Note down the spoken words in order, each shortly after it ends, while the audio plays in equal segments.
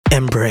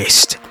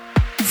embraced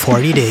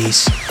 40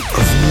 days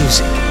of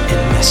music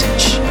and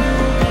message.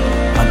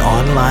 An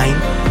online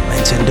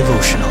Lenten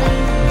devotional.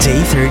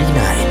 Day 39.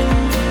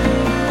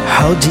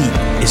 How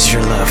deep is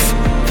your love?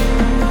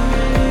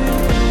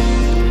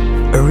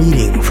 A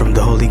reading from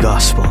the Holy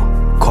Gospel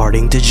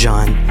according to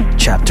John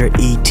chapter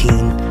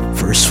 18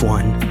 verse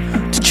 1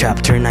 to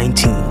chapter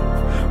 19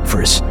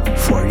 verse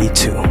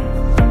 42.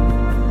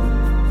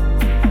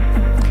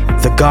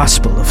 The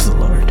Gospel of the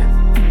Lord.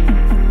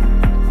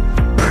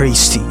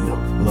 Praise to you,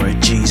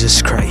 Lord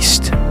Jesus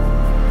Christ.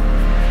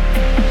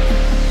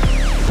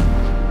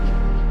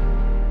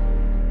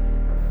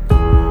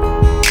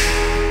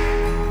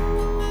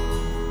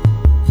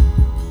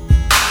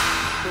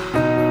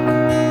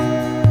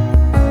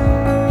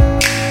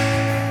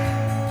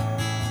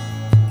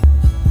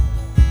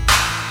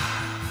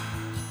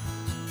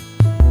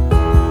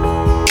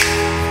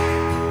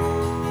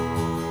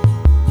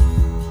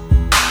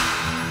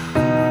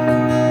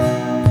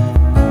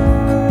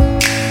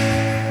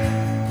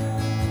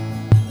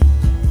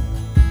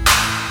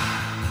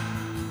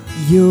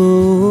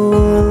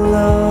 Your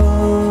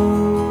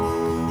love,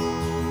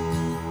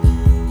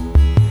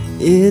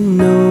 it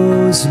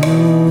knows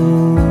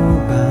no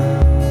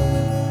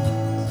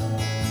bounds.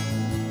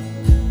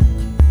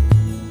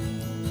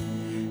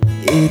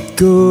 It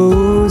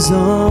goes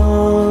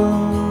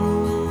on,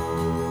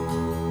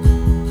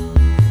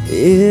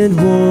 it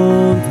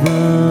won't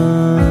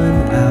run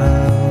out.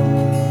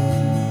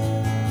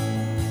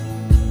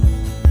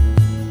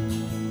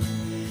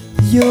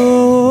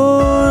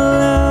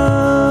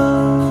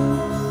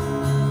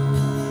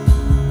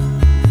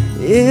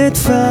 It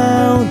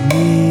found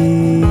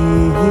me,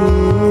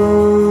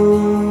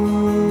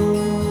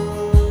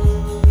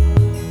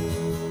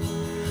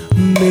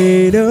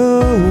 made a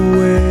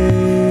way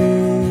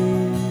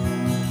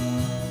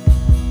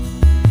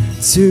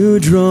to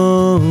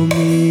draw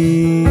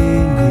me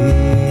near.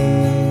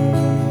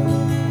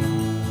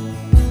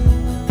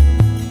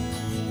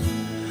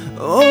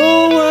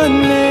 Oh, what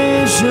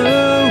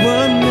measure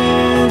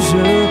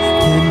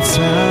can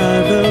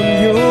fathom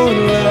your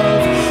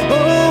love?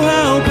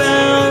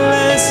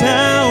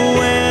 How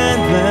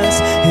endless,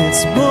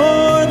 it's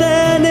more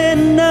than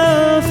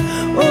enough.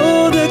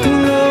 Oh, the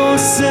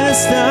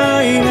closest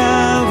I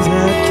have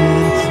that can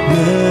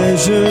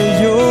measure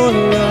your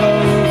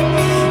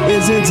love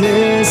is a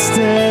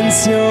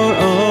distance your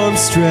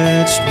arms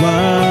stretched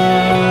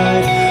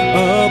wide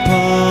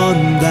upon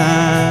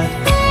that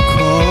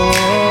cross,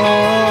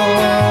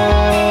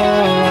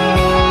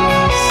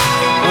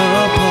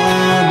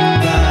 upon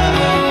that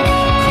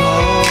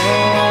cross.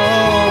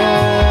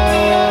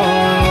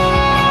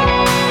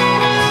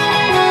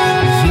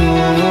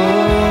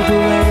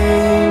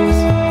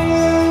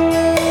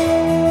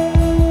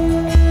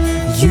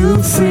 You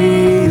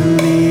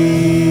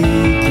freely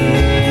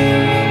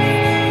give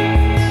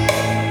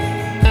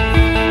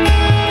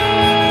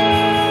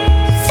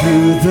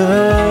through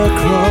the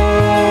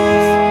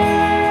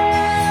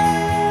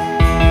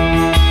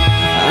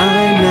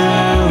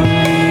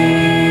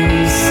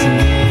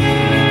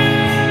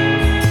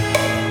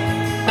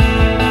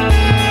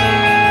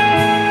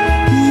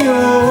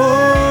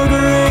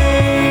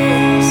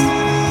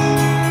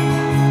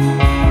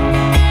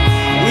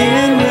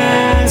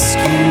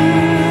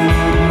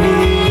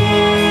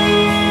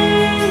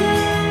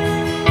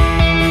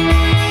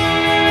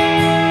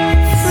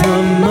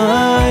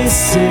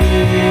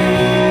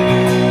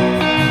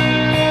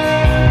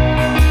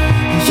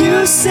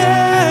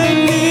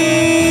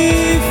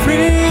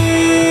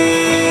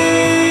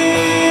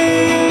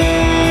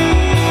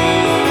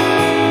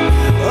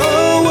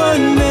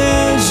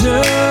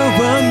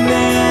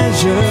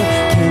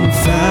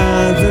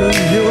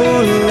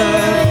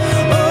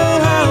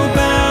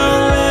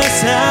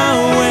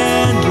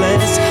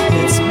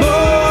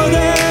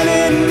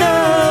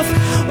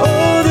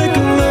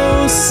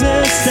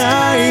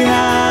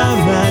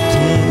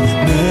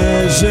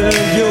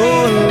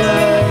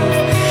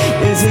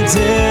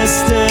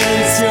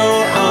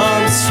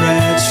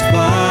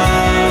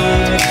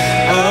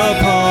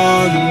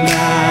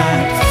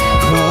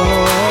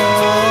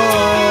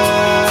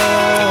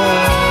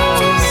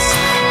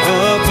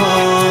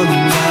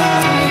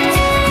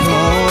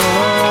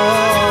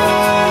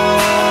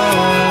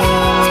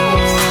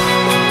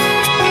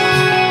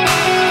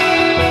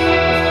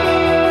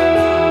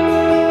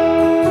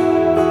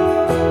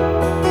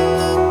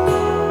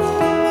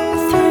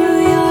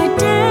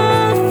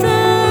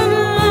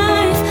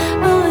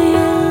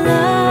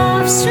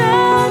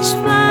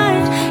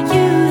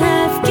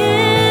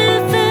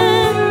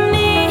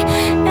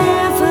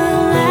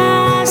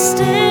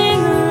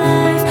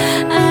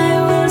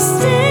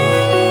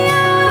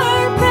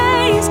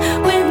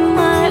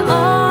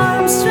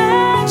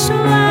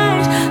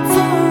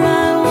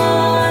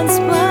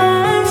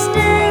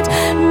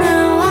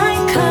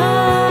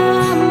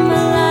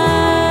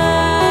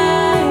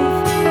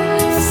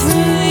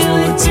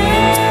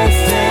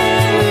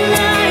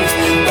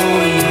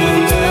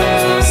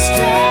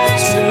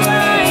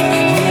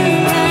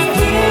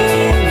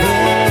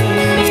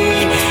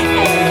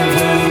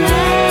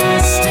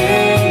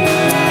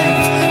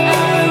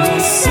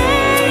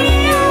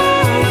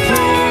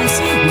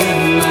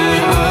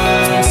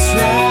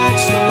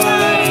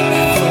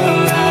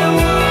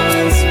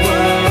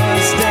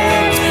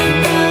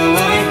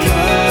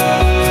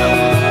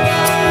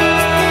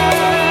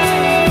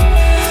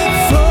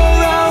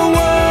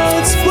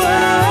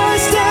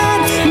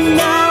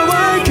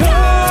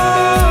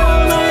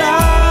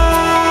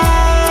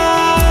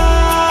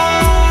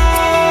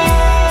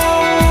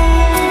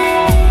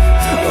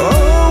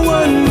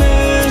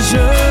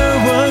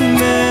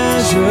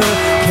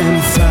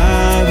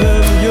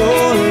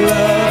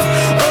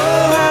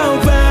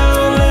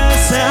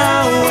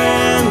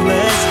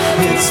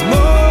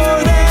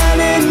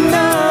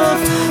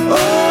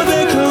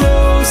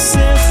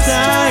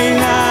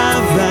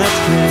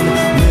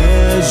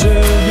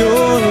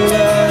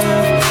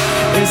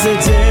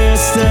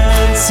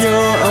your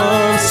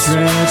arms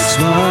stretched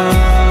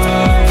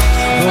wide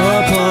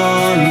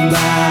upon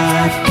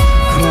that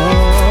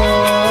cross,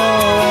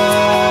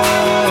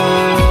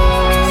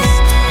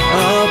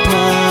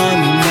 upon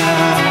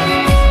that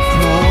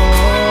cross,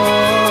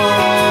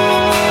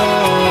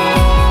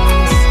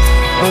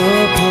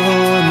 upon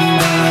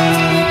that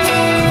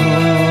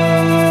cross.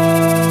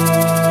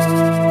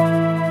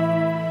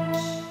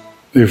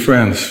 Dear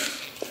friends,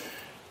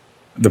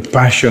 the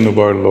passion of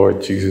our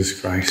Lord Jesus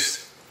Christ.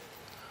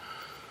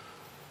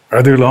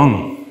 Rather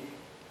long.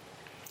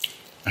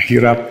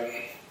 Mahirap.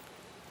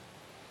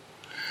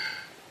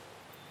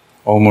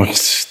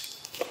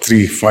 Almost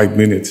 3-5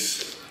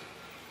 minutes.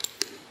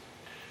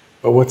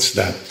 But what's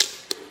that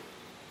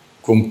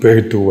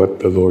compared to what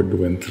the Lord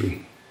went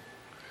through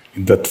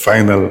in that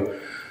final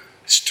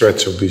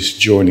stretch of this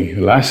journey,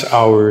 the last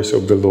hours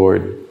of the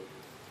Lord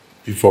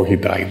before He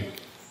died?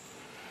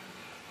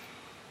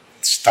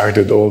 It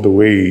started all the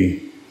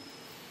way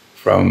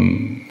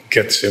from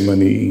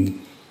Gethsemane.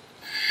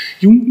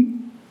 Yung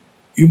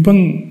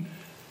bang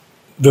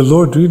the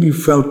Lord really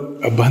felt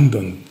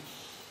abandoned,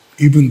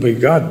 even by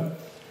God.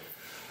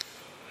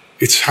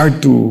 It's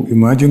hard to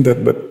imagine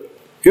that, but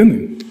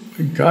yun,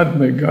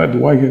 my God,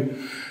 why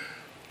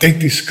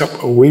take this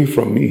cup away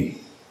from me?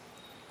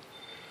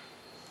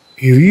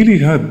 He really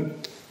had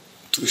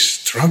to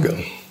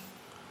struggle.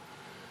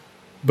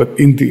 But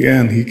in the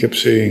end, He kept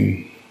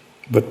saying,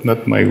 but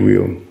not my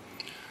will,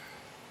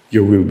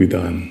 your will be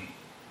done.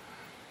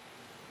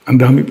 Ang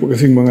dami po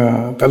kasing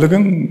mga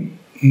talagang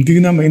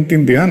hindi na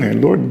maintindihan eh.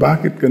 Lord,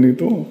 bakit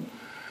ganito?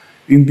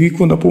 Hindi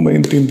ko na po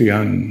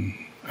maintindihan.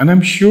 And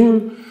I'm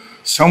sure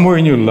somewhere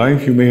in your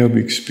life you may have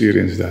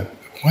experienced that.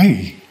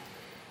 Why?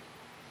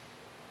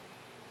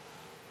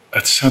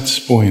 At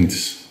such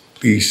points,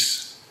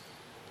 please,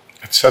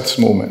 at such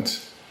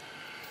moments,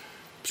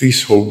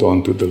 please hold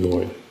on to the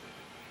Lord.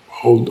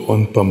 Hold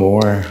on pa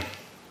more.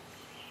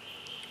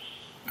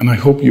 And I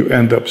hope you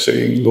end up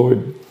saying,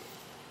 Lord,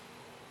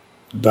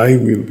 Thy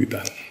will be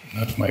done,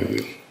 not my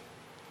will.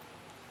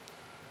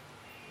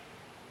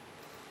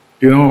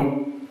 You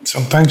know,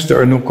 sometimes there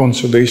are no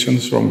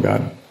consolations from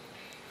God.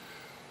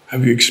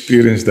 Have you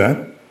experienced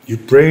that? You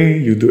pray,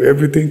 you do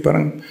everything,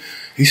 parang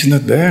He's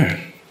not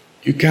there.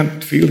 You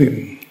can't feel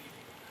Him.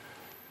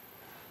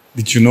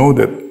 Did you know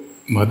that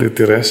Mother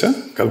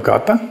Teresa,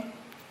 Calcutta,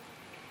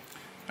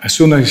 as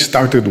soon as I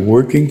started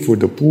working for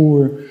the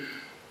poor,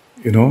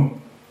 you know,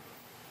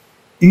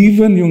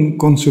 even yung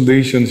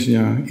consolations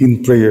niya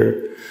in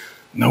prayer,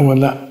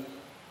 nawala.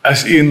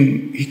 As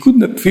in, he could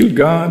not feel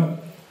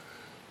God.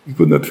 He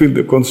could not feel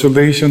the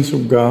consolations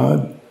of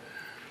God.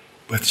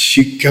 But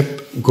she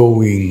kept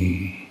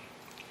going.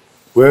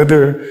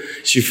 Whether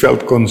she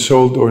felt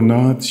consoled or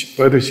not,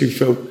 whether she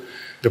felt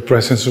the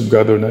presence of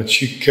God or not,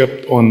 she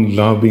kept on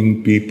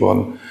loving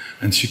people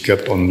and she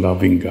kept on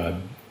loving God.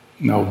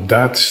 Now,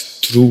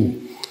 that's true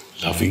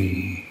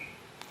loving.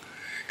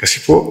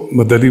 Kasi po,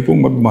 madali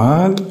pong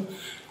magmahal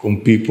kung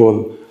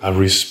people are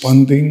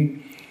responding,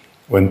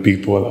 when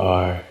people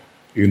are,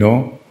 you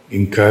know,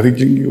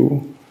 encouraging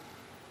you,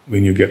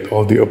 when you get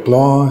all the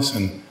applause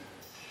and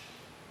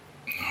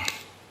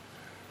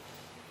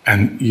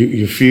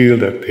you feel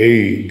that,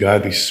 hey,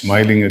 God is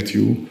smiling at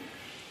you.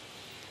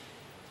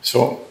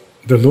 So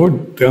the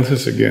Lord tells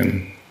us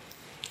again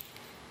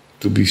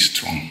to be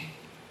strong,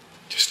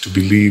 just to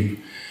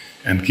believe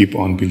and keep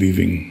on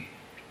believing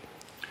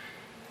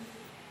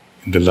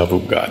in the love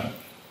of God.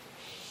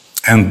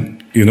 And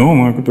you know,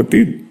 mga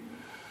kapatid,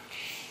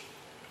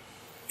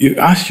 you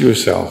ask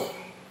yourself,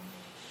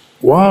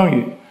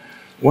 why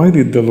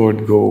did the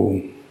Lord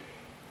go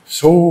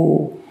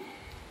so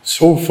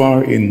far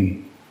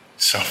in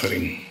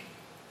suffering?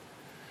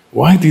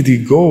 Why did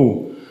He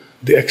go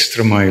the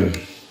extra mile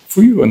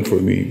for you and for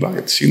me?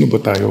 Bakit? Sino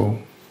ba tayo?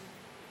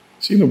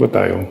 Sino ba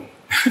tayo?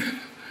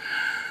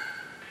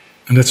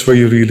 And that's why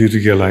you really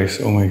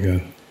realize, oh my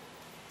God,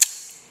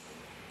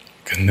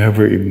 I can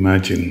never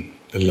imagine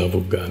the love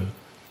of God.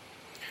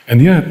 And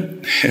yet,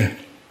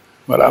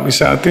 marami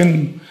sa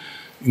atin,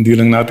 hindi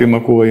lang natin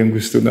makuha yung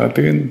gusto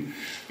natin.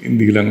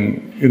 Hindi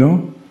lang, you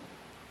know,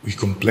 we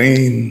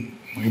complain.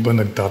 Mga iba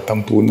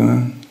nagtatampo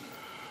na.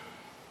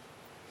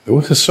 There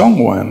was a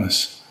song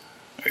once.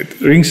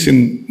 It rings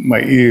in my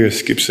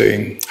ears, keep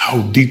saying,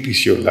 how deep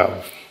is your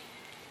love?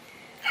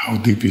 How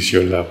deep is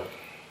your love?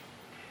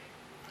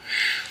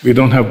 We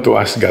don't have to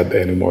ask God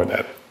anymore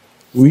that.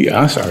 We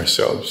ask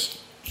ourselves,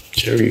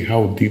 Jerry,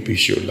 how deep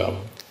is your love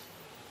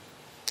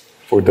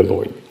for the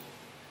Lord?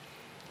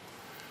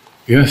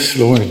 Yes,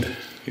 Lord.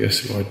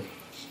 Yes, Lord.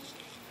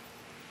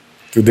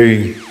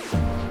 Today,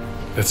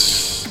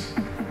 let's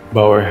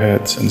bow our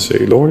heads and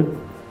say, Lord,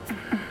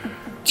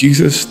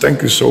 Jesus,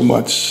 thank you so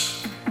much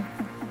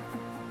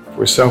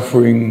for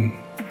suffering,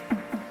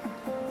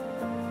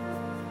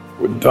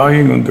 for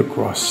dying on the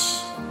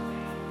cross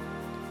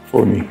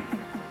for me,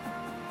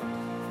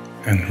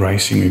 and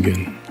rising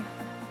again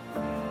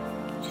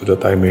so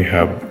that I may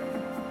have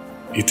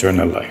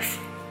eternal life.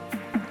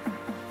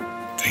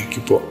 Thank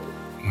you po.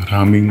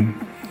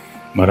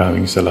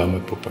 Maraming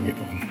salamat po,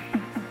 Panginoon.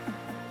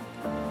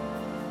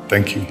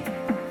 thank you.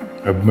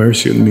 Have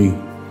mercy on me,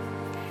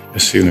 a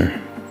sinner.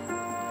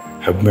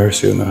 Have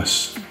mercy on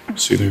us,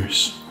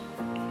 sinners,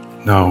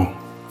 now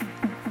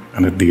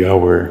and at the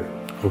hour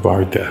of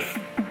our death.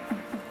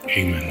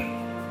 Amen.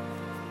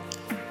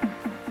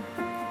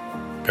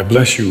 God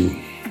bless you,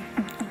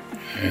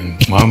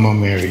 and Mama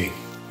Mary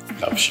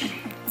loves you.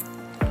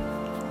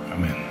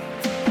 Amen.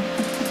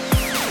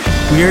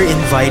 We are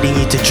inviting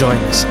you to join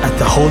us at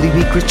the Holy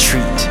Week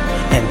Retreat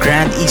and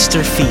Grand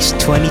Easter Feast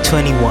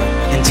 2021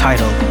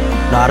 entitled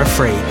Not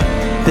Afraid.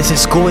 This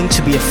is going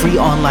to be a free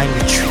online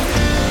retreat.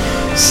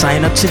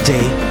 Sign up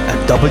today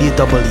at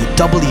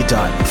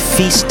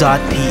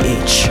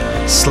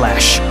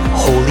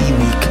www.feast.ph/Holy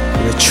Week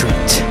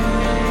Retreat.